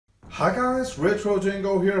Hi guys, Retro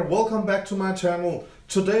Django here. Welcome back to my channel.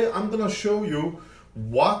 Today I'm gonna show you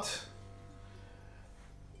what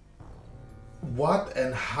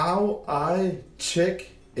and how I check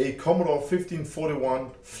a Commodore 1541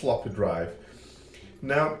 floppy drive.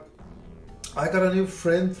 Now, I got a new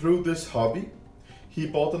friend through this hobby. He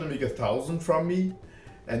bought an Amiga 1000 from me,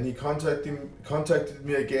 and he contacted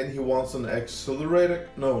me again. He wants an accelerator,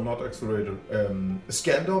 no, not accelerator, a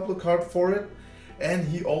scan doubler card for it. And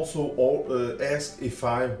he also asked if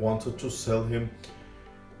I wanted to sell him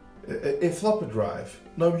a floppy drive.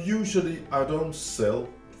 Now, usually I don't sell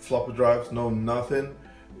floppy drives, no, nothing.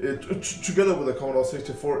 Together with the Commodore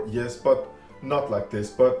 64, yes, but not like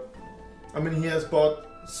this. But I mean, he has bought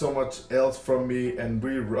so much else from me, and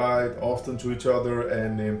we write often to each other,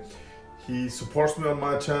 and he supports me on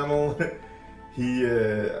my channel. He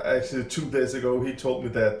actually 2 days ago he told me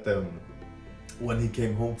that when he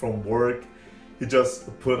came home from work, he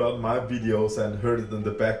just put on my videos and heard it in the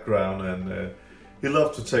background, and he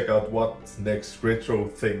loved to check out what next retro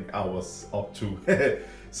thing I was up to.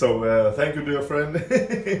 So thank you, dear friend.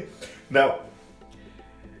 Now,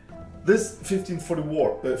 this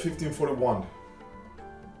 1541,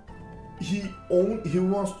 he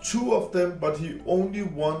wants 2 of them, but he only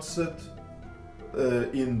wants it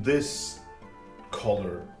in this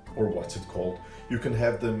color, or what's it called? You can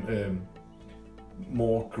have them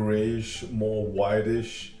more grayish, more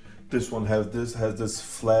whitish. This one has this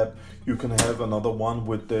flap. You can have another one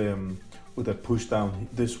with a push down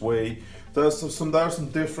this way. There are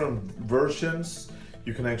some different versions.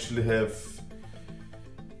 You can actually have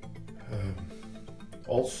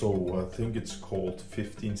also, I think it's called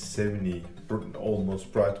 1570,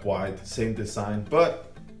 almost bright white, same design,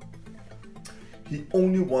 but he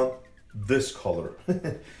only wants this color.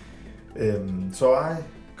 So I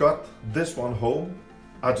got this one home.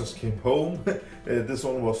 I just came home. This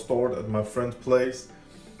one was stored at my friend's place,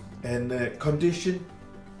 and condition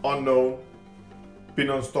unknown. Been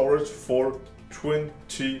on storage for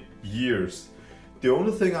 20 years. The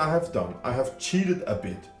only thing I have done, I have cheated a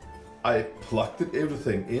bit. I plugged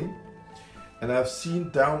everything in, and I've seen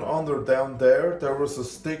down there was a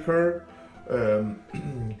sticker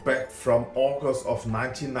back from August of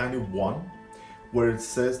 1991, where it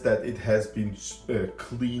says that it has been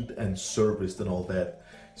cleaned and serviced and all that.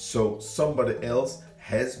 So somebody else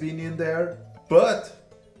has been in there, but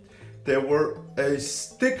there were a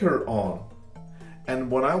sticker on,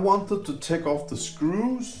 and when I wanted to take off the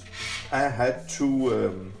screws, I had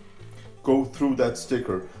to go through that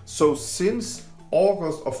sticker. So since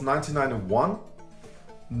August of 1991,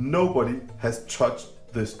 nobody has touched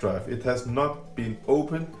this drive. It has not been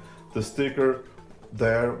opened. The sticker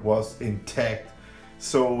there was intact.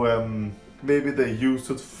 So maybe they used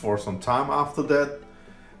it for some time after that,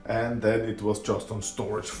 and then it was just on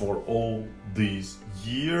storage for all these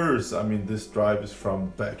years. I mean, this drive is from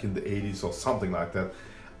back in the 80s or something like that.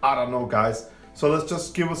 I don't know, guys. So let's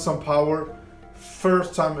just give it some power.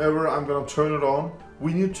 First time ever, I'm gonna turn it on.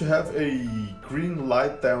 We need to have a green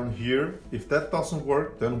light down here. If that doesn't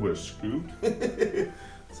work, then we're screwed.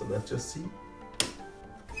 So let's just see.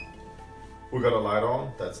 We got a light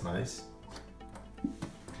on, that's nice.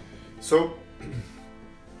 So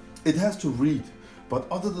it has to read, but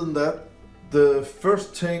other than that, the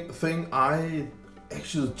first thing I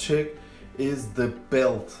actually check is the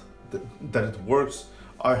belt, that it works.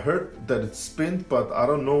 I heard that it spins, but I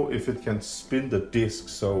don't know if it can spin the disc.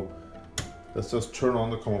 So let's just turn on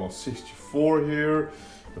the Commodore 64 here.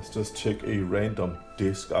 Let's just check a random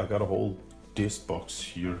disc. I got a whole disc box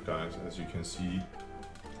here, guys, as you can see.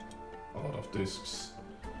 A lot of discs.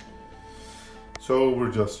 So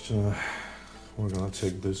we're just we're gonna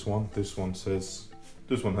take this one. This one has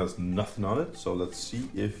nothing on it. So let's see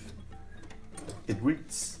if it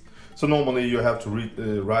reads. So normally you have to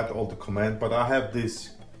write all the command, but I have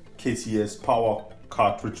this KCS power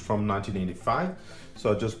cartridge from 1985.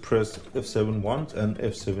 So I just press F7 once and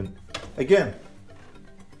F7 again.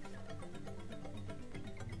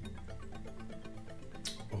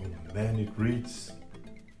 Oh man, it reads.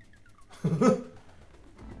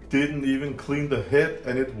 Didn't even clean the head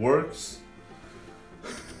and it works.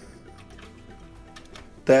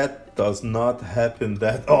 That does not happen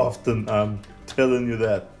that often, I'm telling you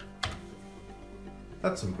that.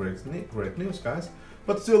 That's some great news, guys.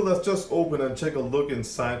 But still, let's just open and take a look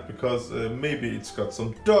inside, because maybe it's got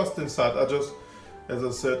some dust inside. As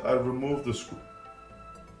I said, I removed the screw.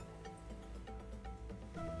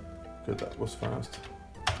 Okay, that was fast.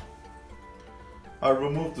 I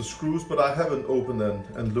removed the screws, but I haven't opened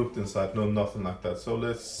and looked inside. No, nothing like that. So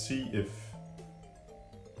let's see if...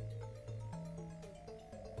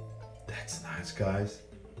 That's nice, guys.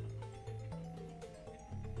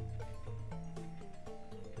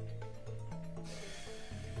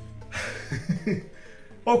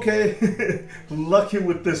 Okay, lucky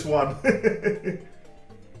with this one.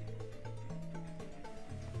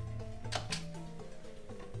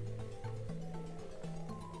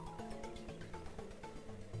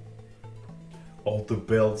 Oh, the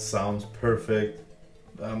bell sounds perfect.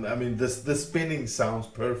 I mean, the spinning sounds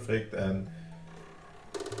perfect, and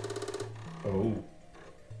oh,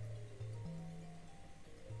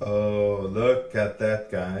 look at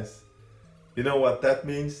that, guys. You know what that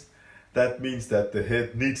means? That means that the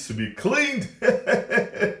head needs to be cleaned.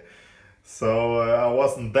 So I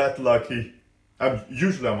wasn't that lucky.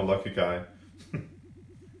 Usually I'm a lucky guy.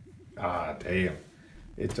 Ah, damn.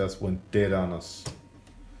 It just went dead on us.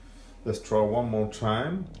 Let's try one more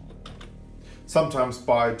time. Sometimes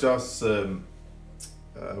by just,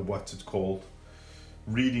 what's it called?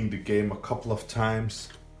 Reading the game a couple of times,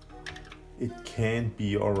 it can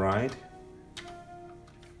be alright.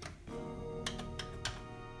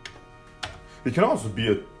 It can also be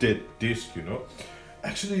a dead disc, you know.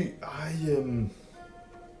 Actually,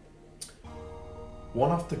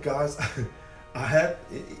 one of the guys I had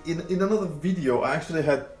in another video, I actually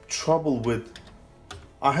had trouble with.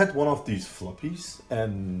 I had one of these floppies,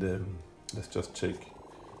 and let's just check.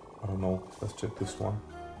 I don't know. Let's check this one.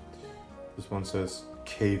 This one says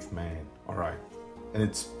caveman. All right, and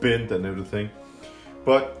it's bent and everything,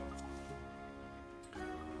 but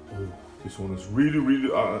oh, this one is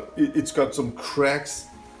really. It's got some cracks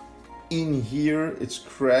in here. It's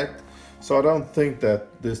cracked, so I don't think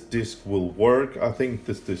that this disc will work. I think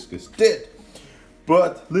this disc is dead.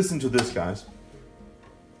 But listen to this, guys.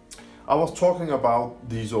 I was talking about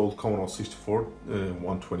these old Commodore 64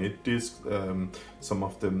 128 discs. Some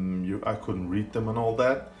of them I couldn't read them and all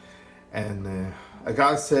that. And a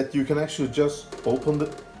guy said you can actually just open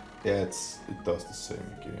the. Yeah, it does the same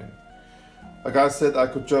again. A guy said I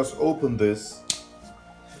could just open this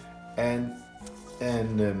and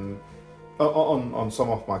on some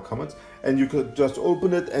of my comments, and you could just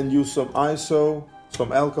open it and use some ISO,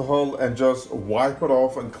 some alcohol, and just wipe it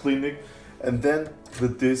off and clean it, and then the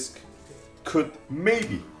disc could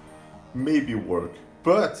maybe work.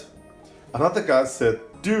 But another guy said,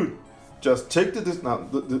 dude, just take the disc. Now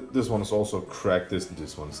this one is also cracked.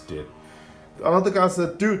 This one's dead. Another guy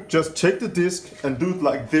said, dude, just take the disc and do it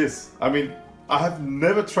like this. I mean, I have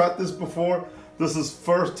never tried this before. This is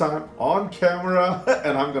first time on camera,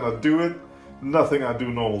 and I'm gonna do it. Nothing I do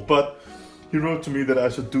normal, but he wrote to me that I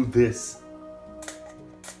should do this.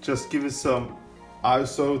 Just give it some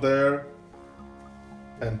ISO there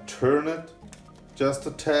and turn it just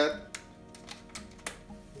a tad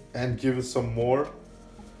and give it some more.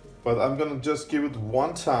 But I'm gonna just give it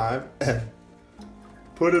one time and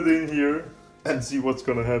put it in here and see what's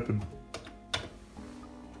gonna happen.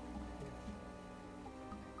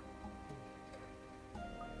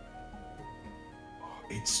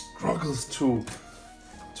 It struggles to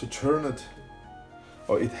turn it.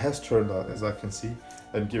 Oh, it has turned out, as I can see.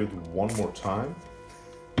 And give it one more time.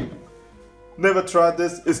 Never tried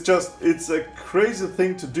this. It's a crazy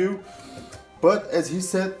thing to do. But as he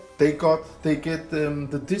said,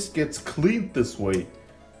 the disc gets cleaned this way.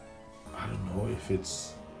 I don't know if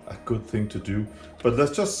it's a good thing to do, but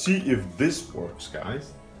let's just see if this works,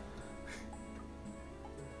 guys.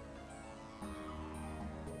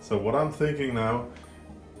 So what I'm thinking now,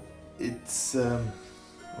 it's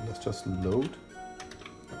let's just load.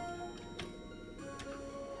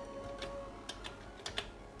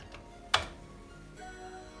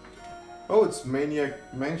 Oh, it's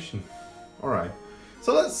Maniac Mansion. All right.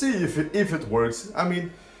 So let's see if it works. I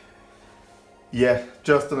mean, yeah,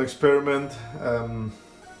 just an experiment.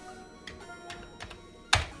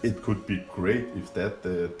 It could be great if that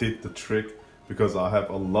did the trick, because I have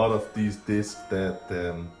a lot of these discs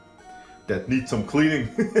that need some cleaning.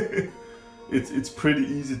 It's pretty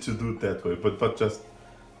easy to do it that way, but just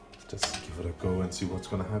give it a go and see what's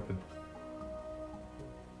gonna happen.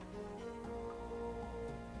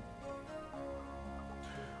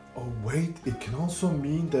 Oh wait, it can also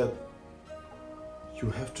mean that you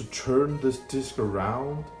have to turn this disc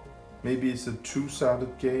around. Maybe it's a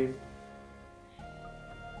two-sided game.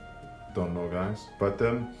 Don't know, guys. But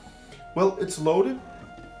well, it's loaded.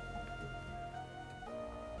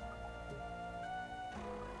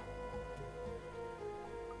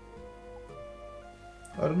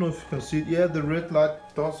 I don't know if you can see it. Yeah, the red light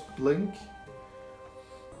does blink.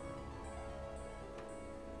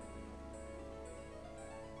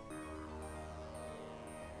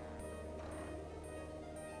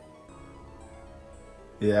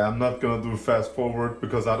 Yeah, I'm not gonna do fast forward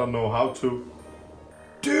because I don't know how to.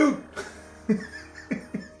 Dude!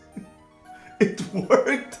 It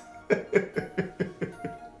worked!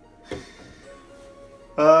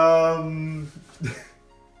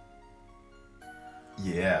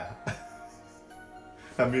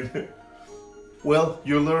 Well,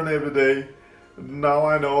 you learn every day. Now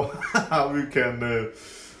I know how we can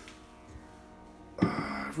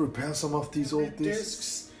repair some of these old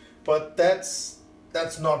discs. But that's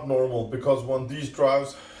not normal, because when these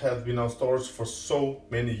drives have been on storage for so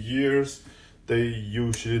many years, they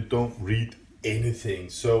usually don't read anything.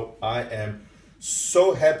 So I am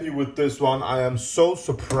so happy with this one. I am so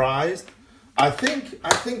surprised. I think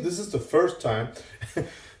this is the first time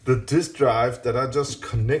the disk drive that I just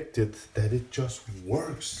connected, that it just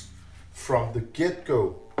works from the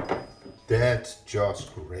get-go. That's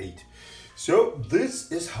just great. So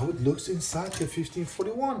this is how it looks inside the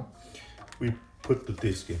 1541. We put the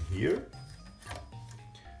disk in here,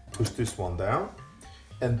 push this one down,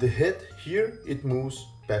 and the head here, it moves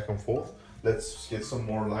back and forth. Let's get some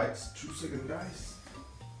more lights. 2 seconds, guys.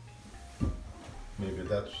 Maybe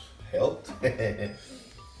that helped.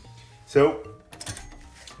 So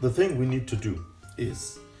the thing we need to do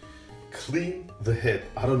is clean the head.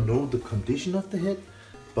 I don't know the condition of the head,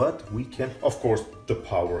 but we can, of course, the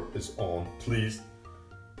power is on, please.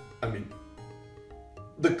 I mean,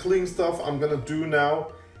 the clean stuff I'm gonna do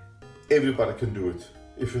now, everybody can do it.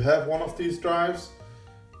 If you have one of these drives,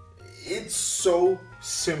 it's so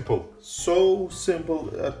simple,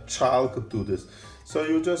 a child could do this. So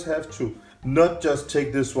you just have to not just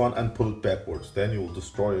take this one and pull it backwards, then you will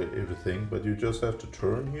destroy everything, but you just have to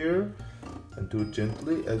turn here and do it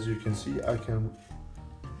gently. As you can see, I can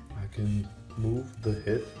move the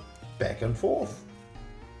head back and forth.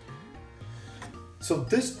 So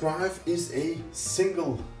this drive is a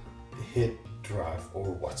single head drive,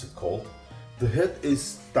 or what's it called? The head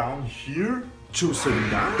is down here. 2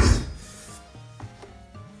 seconds, guys.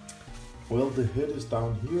 Well, the head is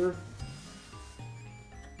down here.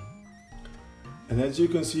 And as you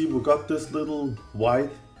can see, we got this little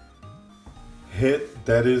white head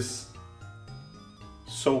that is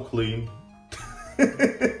so clean.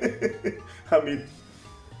 I mean,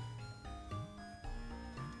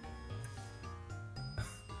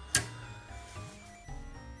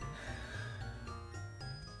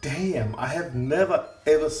 damn, I have never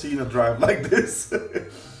ever seen a drive like this.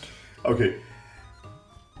 Okay,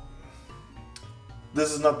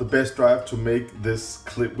 this is not the best drive to make this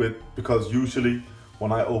clip with, because usually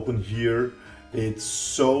when I open here, it's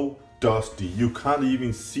so dusty. You can't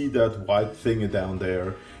even see that white thingy down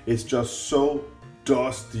there. It's just so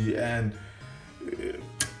dusty, and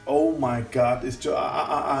oh my god, it's just,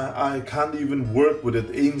 I can't even work with it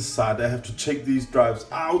inside. I have to take these drives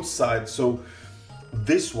outside. So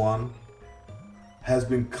this one has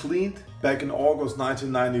been cleaned back in August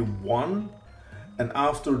 1991, and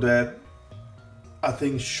after that, I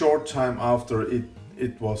think short time after,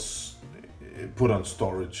 it was put on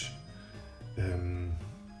storage,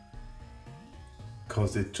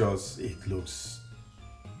 because it looks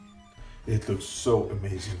so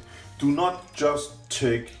amazing. Do not just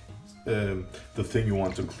take the thing you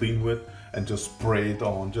want to clean with and just spray it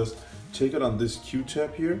on. Just take it on this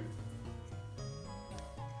Q-tip here.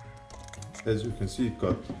 As you can see, it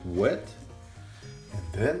got wet,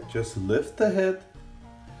 and then just lift the head.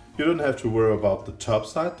 You don't have to worry about the top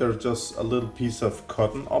side. There's just a little piece of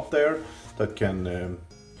cotton up there that can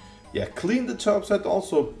clean the top side.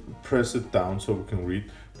 Also press it down so we can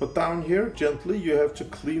read. But down here, gently, you have to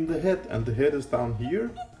clean the head, and the head is down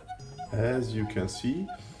here. As you can see,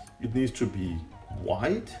 it needs to be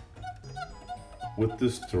white with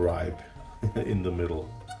this stripe in the middle.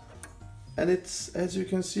 And it's, as you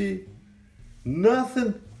can see,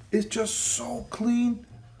 nothing. It's just so clean.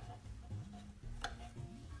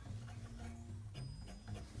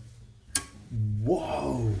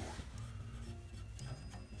 Whoa!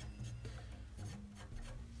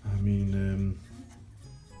 I mean,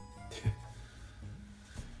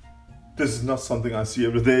 this is not something I see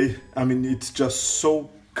every day. I mean, it's just so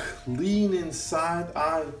clean inside.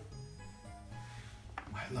 I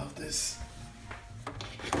love this.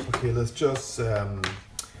 Okay, let's just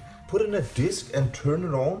put in a disc and turn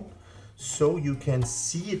it on so you can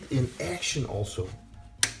see it in action also.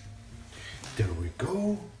 There we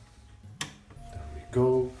go.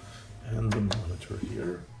 Go, and the monitor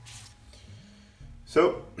here.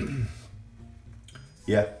 So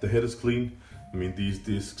yeah, the head is clean. I mean, these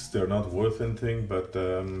discs, they're not worth anything, but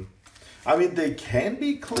I mean, they can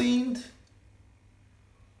be cleaned,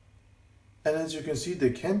 and as you can see,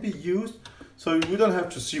 they can be used. So we don't have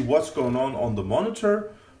to see what's going on the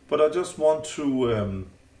monitor, but I just want to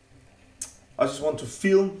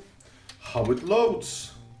feel how it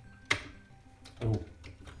loads. Oh.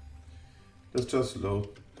 Let's just load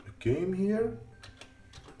a game here.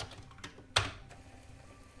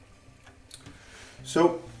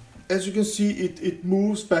 So as you can see, it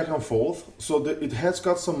moves back and forth, so that it has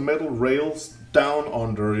got some metal rails down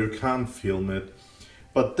under. You can't film it,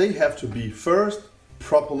 but they have to be first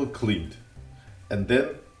properly cleaned and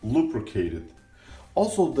then lubricated.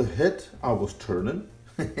 Also, the head I was turning,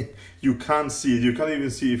 you can't see it. You can't even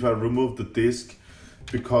see if I remove the disc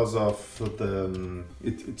because of the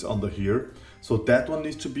it's under here. So that one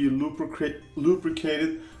needs to be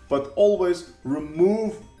lubricated, but always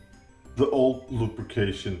remove the old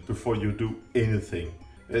lubrication before you do anything.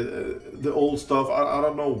 The old stuff, I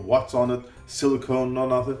don't know what's on it, silicone, no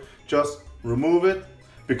nothing. Just remove it,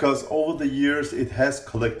 because over the years it has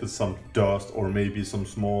collected some dust or maybe some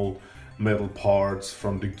small metal parts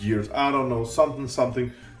from the gears. I don't know,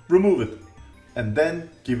 something. Remove it and then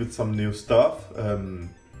give it some new stuff.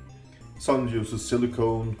 Some uses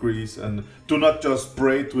silicone grease, and do not just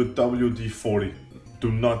spray it with WD-40.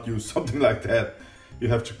 Do not use something like that. You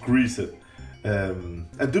have to grease it. And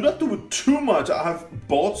do not do it too much. I have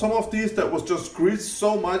bought some of these that was just greased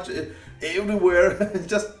so much everywhere.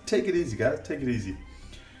 Just take it easy, guys. Take it easy.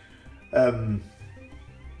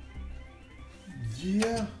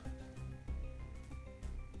 Yeah.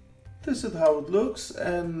 This is how it looks,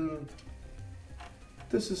 and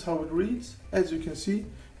this is how it reads. As you can see,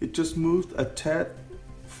 it just moved a tad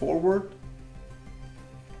forward.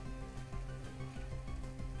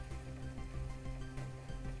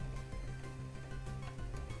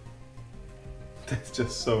 That's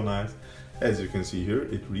just so nice. As you can see here,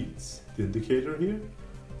 it reads the indicator here.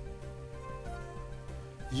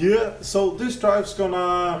 Yeah, so this drive's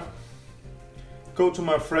gonna go to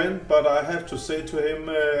my friend, but I have to say to him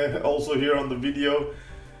also here on the video,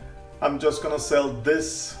 I'm just gonna sell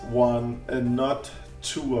this one and not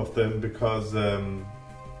two of them, because I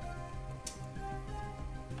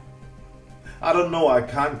don't know, I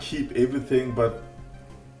can't keep everything, but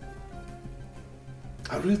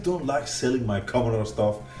I really don't like selling my Commodore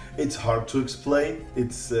stuff. It's hard to explain.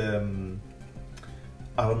 It's I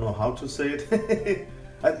don't know how to say it.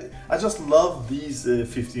 I just love these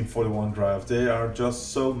 1541 drives. They are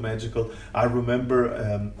just so magical. I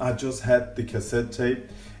remember I just had the cassette tape.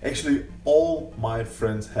 Actually, all my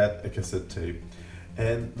friends had a cassette tape.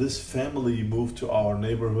 And this family moved to our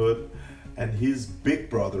neighborhood, and his big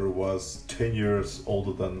brother was 10 years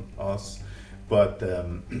older than us. But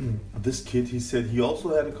this kid, he said he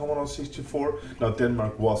also had a Commodore 64. Now,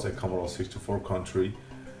 Denmark was a Commodore 64 country.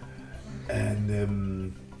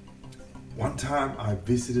 And one time I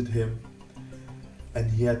visited him, and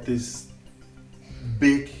he had this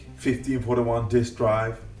big 1541 disk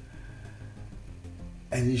drive.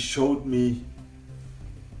 And he showed me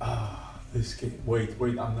this game. Wait,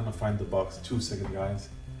 I'm gonna find the box. 2 seconds, guys.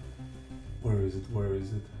 Where is it? Where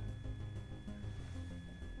is it?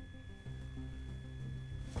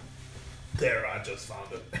 There, I just found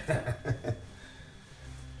it.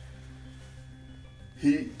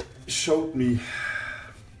 He showed me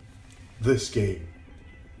this game,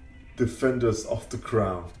 Defenders of the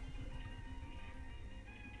Crown.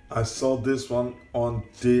 I saw this one on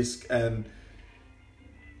disc, and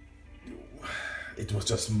it was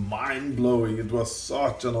just mind-blowing. It was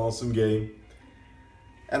such an awesome game.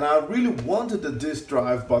 And I really wanted a disc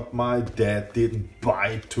drive, but my dad didn't buy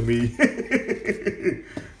it to me.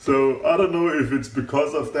 So I don't know if it's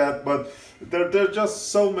because of that, but they're just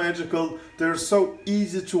so magical. They're so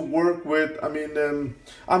easy to work with. I mean,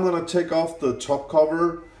 I'm gonna take off the top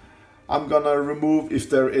cover. I'm gonna remove if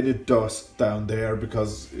there any dust down there,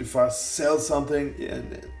 because if I sell something,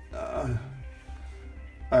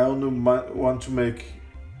 I only want to make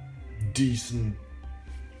decent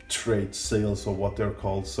trade sales, or what they're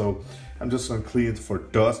called. So I'm just gonna clean it for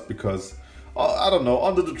dust, because I don't know,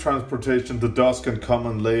 under the transportation the dust can come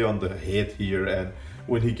and lay on the head here, and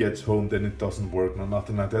when he gets home then it doesn't work, no,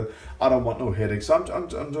 nothing like that. I don't want no headaches. So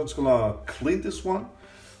I'm just gonna clean this one.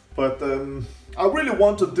 But I really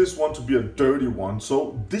wanted this one to be a dirty one,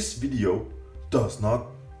 so this video does not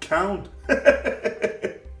count.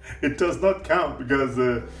 It does not count, because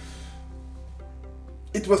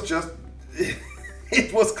it was just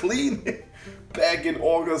it was clean back in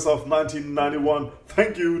August of 1991.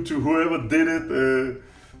 Thank you to whoever did it.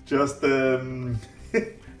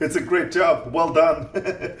 It's a great job. Well done.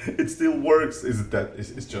 It still works. Is it that?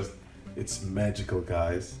 It's just, it's magical,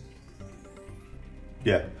 guys.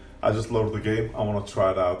 Yeah, I just loaded the game. I want to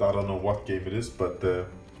try it out. I don't know what game it is, but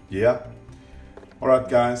yeah. Alright,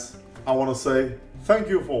 guys. I want to say thank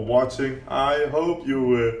you for watching. I hope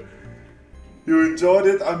you enjoyed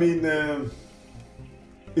it. I mean,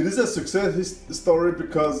 it is a success story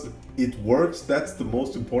because it works. That's the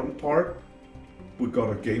most important part. We got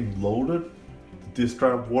a game loaded. The disk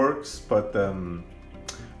drive works, but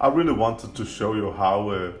I really wanted to show you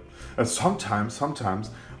how, and sometimes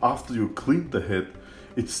after you clean the head,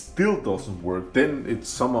 it still doesn't work. Then it's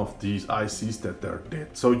some of these ICs that they're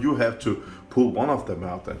dead. So you have to pull one of them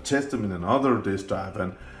out and test them in another disk drive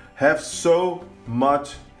and have so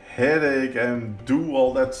much headache and do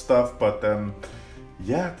all that stuff. But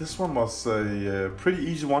yeah, this one was a pretty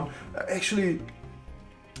easy one. Actually,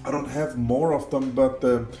 I don't have more of them, but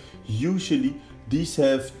usually these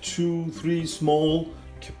have 2-3 small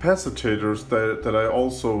capacitors that I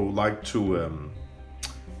also like to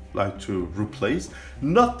replace.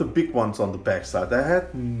 Not the big ones on the back side.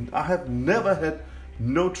 I have never had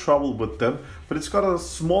no trouble with them, but it's got a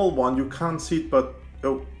small one. You can't see it, but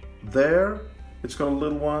oh, there it's got a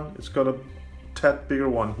little one. It's got a tad bigger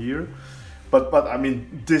one here. But I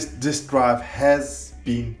mean, this drive has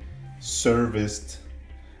been serviced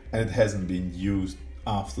and it hasn't been used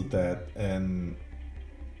after that. And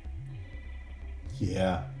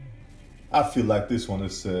yeah, I feel like this one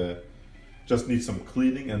is just needs some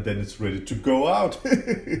cleaning and then it's ready to go out.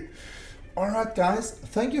 Alright guys,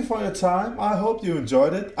 thank you for your time. I hope you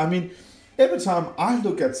enjoyed it. I mean, every time I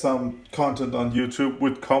look at some content on YouTube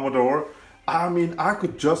with Commodore, I mean, I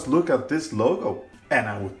could just look at this logo and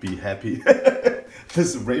I would be happy.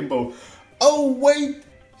 This rainbow. Oh wait,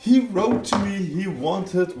 he wrote to me he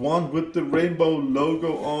wanted one with the rainbow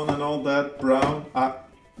logo on and all that brown.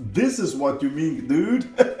 This is what you mean, dude.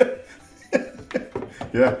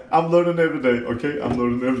 Yeah, I'm learning every day, okay? I'm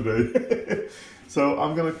learning every day. So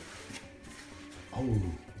I'm gonna... Oh,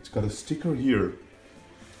 it's got a sticker here.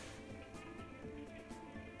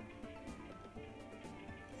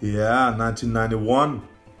 Yeah, 1991.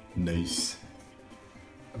 Nice.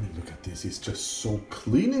 I mean, look at this. It's just so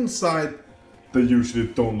clean inside. They usually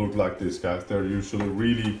don't look like this, guys. They're usually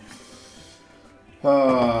really...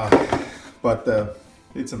 but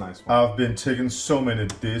it's a nice one. I've been taking so many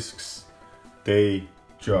discs. They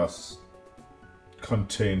just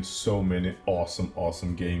contain so many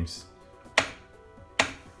awesome games.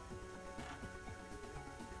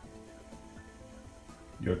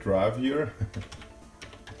 Your drive here.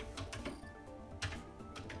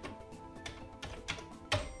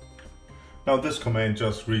 Now this command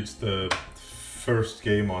just reads the first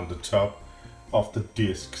game on the top of the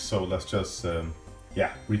disk. So let's just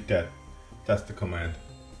yeah, read that. That's the command,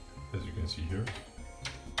 as you can see here.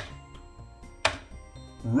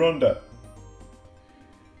 Run that.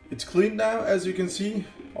 It's clean now, as you can see.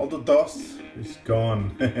 All the dust is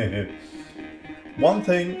gone. One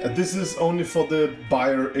thing, this is only for the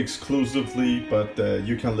buyer exclusively, but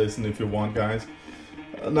you can listen if you want, guys.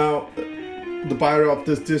 Now, the buyer of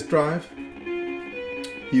this disk drive,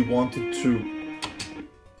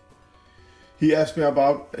 he asked me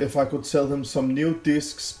about if I could sell him some new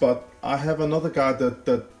discs, but I have another guy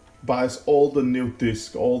that buys all the new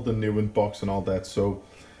discs, all the new in box and all that. So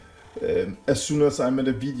as soon as I made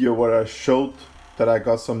a video where I showed that I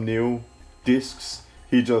got some new discs,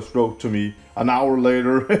 he just wrote to me an hour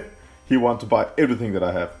later. He wanted to buy everything that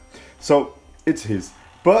I have. So it's his.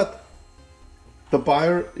 But the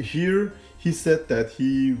buyer here, he said that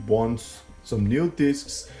he wants some new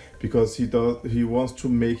discs because he wants to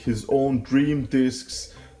make his own dream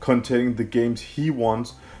discs containing the games he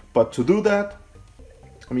wants. But to do that,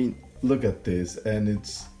 I mean, look at this, and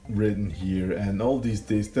it's written here, and all these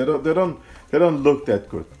discs, they don't look that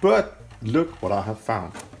good. But look what I have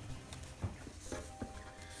found.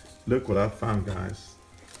 Look what I found, guys.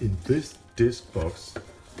 In this disc box,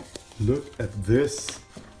 look at this.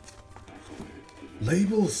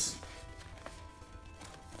 Labels.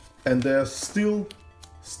 And they're still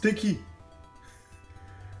sticky.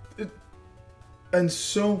 And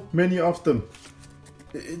so many of them.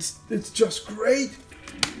 It's just great.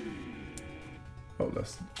 Oh,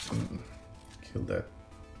 let's kill that.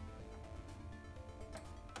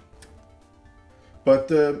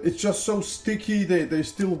 But it's just so sticky. They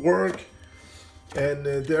still work, and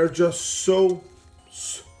there are just so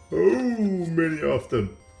many of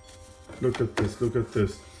them. Look at this. Look at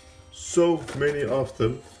this. So many of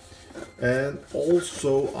them. And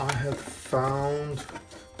also I have found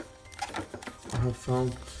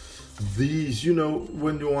these, you know,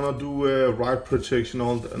 when you want to do write protection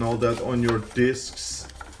and all that on your discs,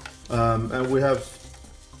 and we have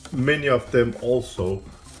many of them also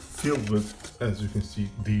filled with, as you can see,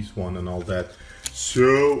 these one and all that.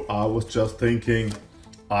 So I was just thinking,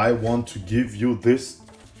 I want to give you this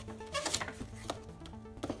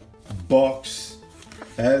box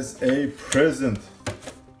as a present,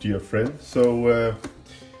 dear friend. So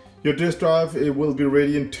your disk drive, it will be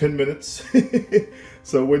ready in 10 minutes.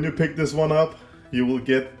 So when you pick this one up, you will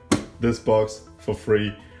get this box for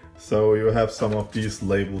free. So you have some of these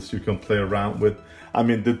labels you can play around with. I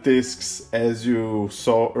mean, the discs, as you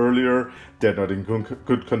saw earlier, they're not in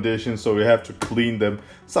good condition, so you have to clean them.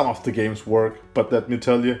 Some of the games work, but let me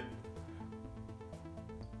tell you,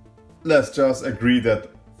 let's just agree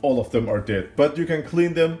that all of them are dead. But you can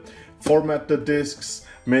clean them, format the discs,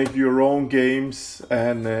 make your own games,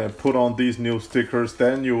 and put on these new stickers.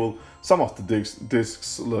 Then you will, some of the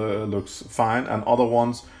discs looks fine, and other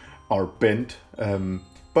ones are bent.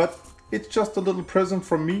 But it's just a little present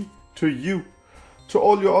from me to you. To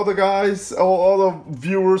all your other guys, all other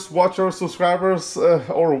viewers, watchers, subscribers,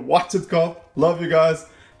 or what's it called. Love you guys.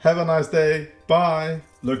 Have a nice day. Bye.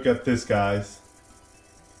 Look at this, guys.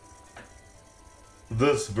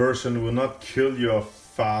 This version will not kill your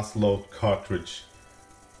fast load cartridge.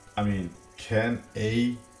 I mean, can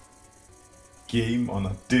a game on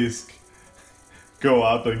a disc go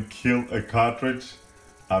out and kill a cartridge?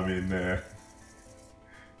 I mean,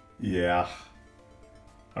 yeah.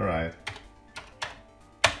 Alright.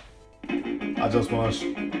 I just want to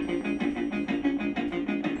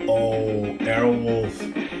oh, Airwolf.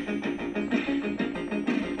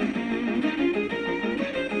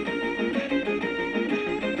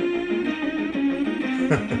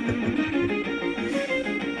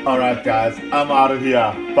 Alright guys, I'm out of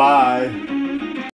here. Bye.